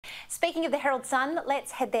Speaking of the Herald Sun,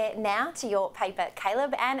 let's head there now to your paper,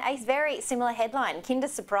 Caleb, and a very similar headline, Kinder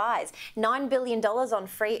Surprise. $9 billion on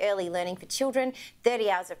free early learning for children, 30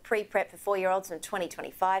 hours of pre-prep for 4-year-olds from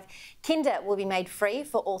 2025. Kinder will be made free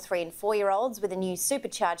for all 3 and 4-year-olds with a new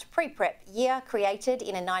supercharged pre-prep year created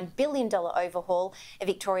in a $9 billion overhaul of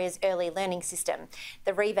Victoria's early learning system.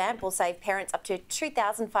 The revamp will save parents up to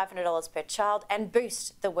 $2,500 per child and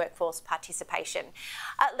boost the workforce participation.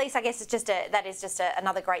 Leisa, I guess that is just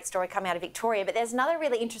another great story coming out of Victoria, but there's another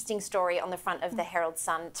really interesting story on the front of the Herald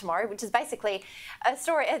Sun tomorrow, which is basically a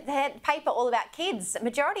story, a paper all about kids. A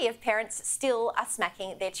majority of parents still are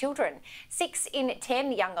smacking their children. 6 in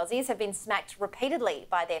 10 young Aussies have been smacked repeatedly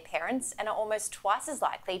by their parents and are almost twice as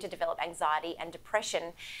likely to develop anxiety and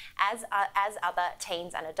depression as other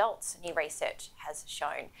teens and adults, new research has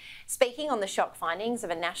shown. Speaking on the shock findings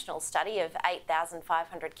of a national study of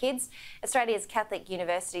 8,500 kids, Australia's Catholic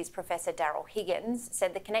University's Professor Daryl Higgins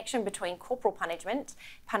said the connection between corporal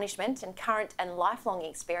punishment and current and lifelong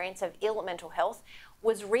experience of ill mental health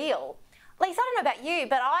was real. Leisa, I don't know about you,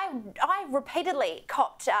 but I repeatedly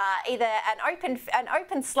copped either an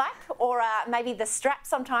open slap or maybe the strap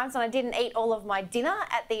sometimes when I didn't eat all of my dinner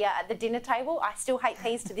at the dinner table. I still hate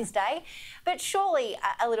peas to this day, but surely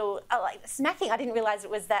a little like smacking. I didn't realise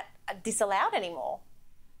it was that disallowed anymore.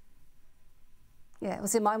 Yeah, well,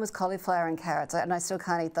 see, mine was cauliflower and carrots, and I still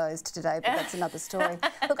can't eat those to today, but that's another story.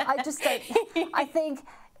 Look, I just don't. I think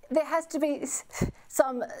there has to be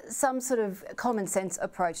some sort of common sense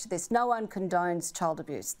approach to this. No one condones child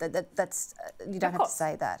abuse. That's you don't have to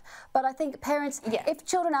say that. But I think parents, if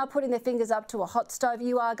children are putting their fingers up to a hot stove,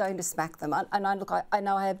 you are going to smack them. And I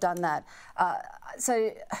know I have done that.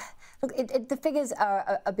 So, look, the figures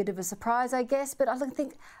are a bit of a surprise, I guess. But I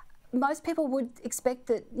think most people would expect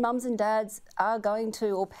that mums and dads are going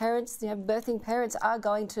to, or parents, birthing parents are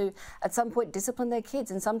going to, at some point, discipline their kids,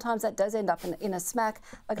 and sometimes that does end up in a smack.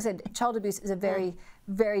 Like I said, child abuse is a very,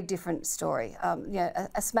 very different story.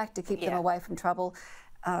 A smack to keep them away from trouble.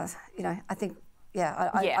 I think,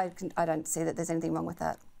 I don't see that there's anything wrong with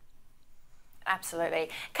that. Absolutely.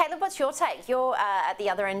 Caleb, what's your take? You're at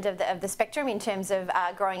the other end of the spectrum in terms of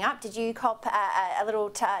growing up. Did you cop a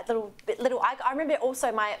little? I remember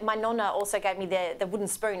also my nonna also gave me the wooden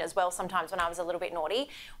spoon as well sometimes when I was a little bit naughty.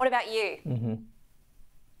 What about you? Mm-hmm.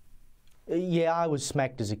 Yeah, I was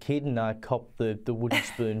smacked as a kid and I copped the wooden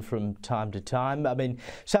spoon from time to time. I mean,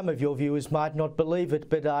 some of your viewers might not believe it,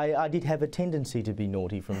 but I did have a tendency to be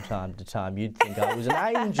naughty from time to time. You'd think I was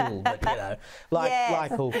an angel, but,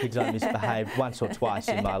 like all kids, I misbehaved once or twice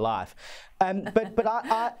in my life. But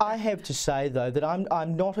I have to say, though, that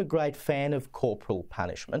I'm not a great fan of corporal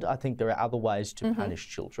punishment. I think there are other ways to punish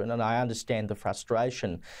children, and I understand the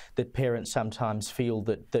frustration that parents sometimes feel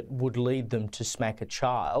that would lead them to smack a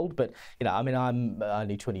child. But, I mean, I'm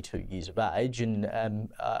only 22 years of age, and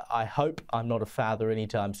I hope I'm not a father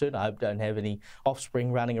anytime soon. I hope I don't have any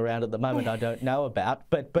offspring running around at the moment I don't know about.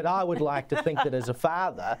 But I would like to think that as a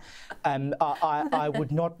father, I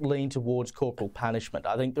would not lean towards corporal punishment.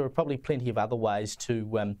 I think there are probably plenty of other ways to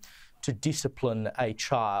discipline a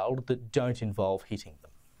child that don't involve hitting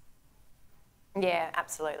them. Yeah,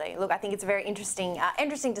 absolutely. Look, I think it's a very interesting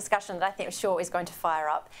discussion that I think sure is going to fire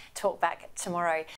up talk back tomorrow.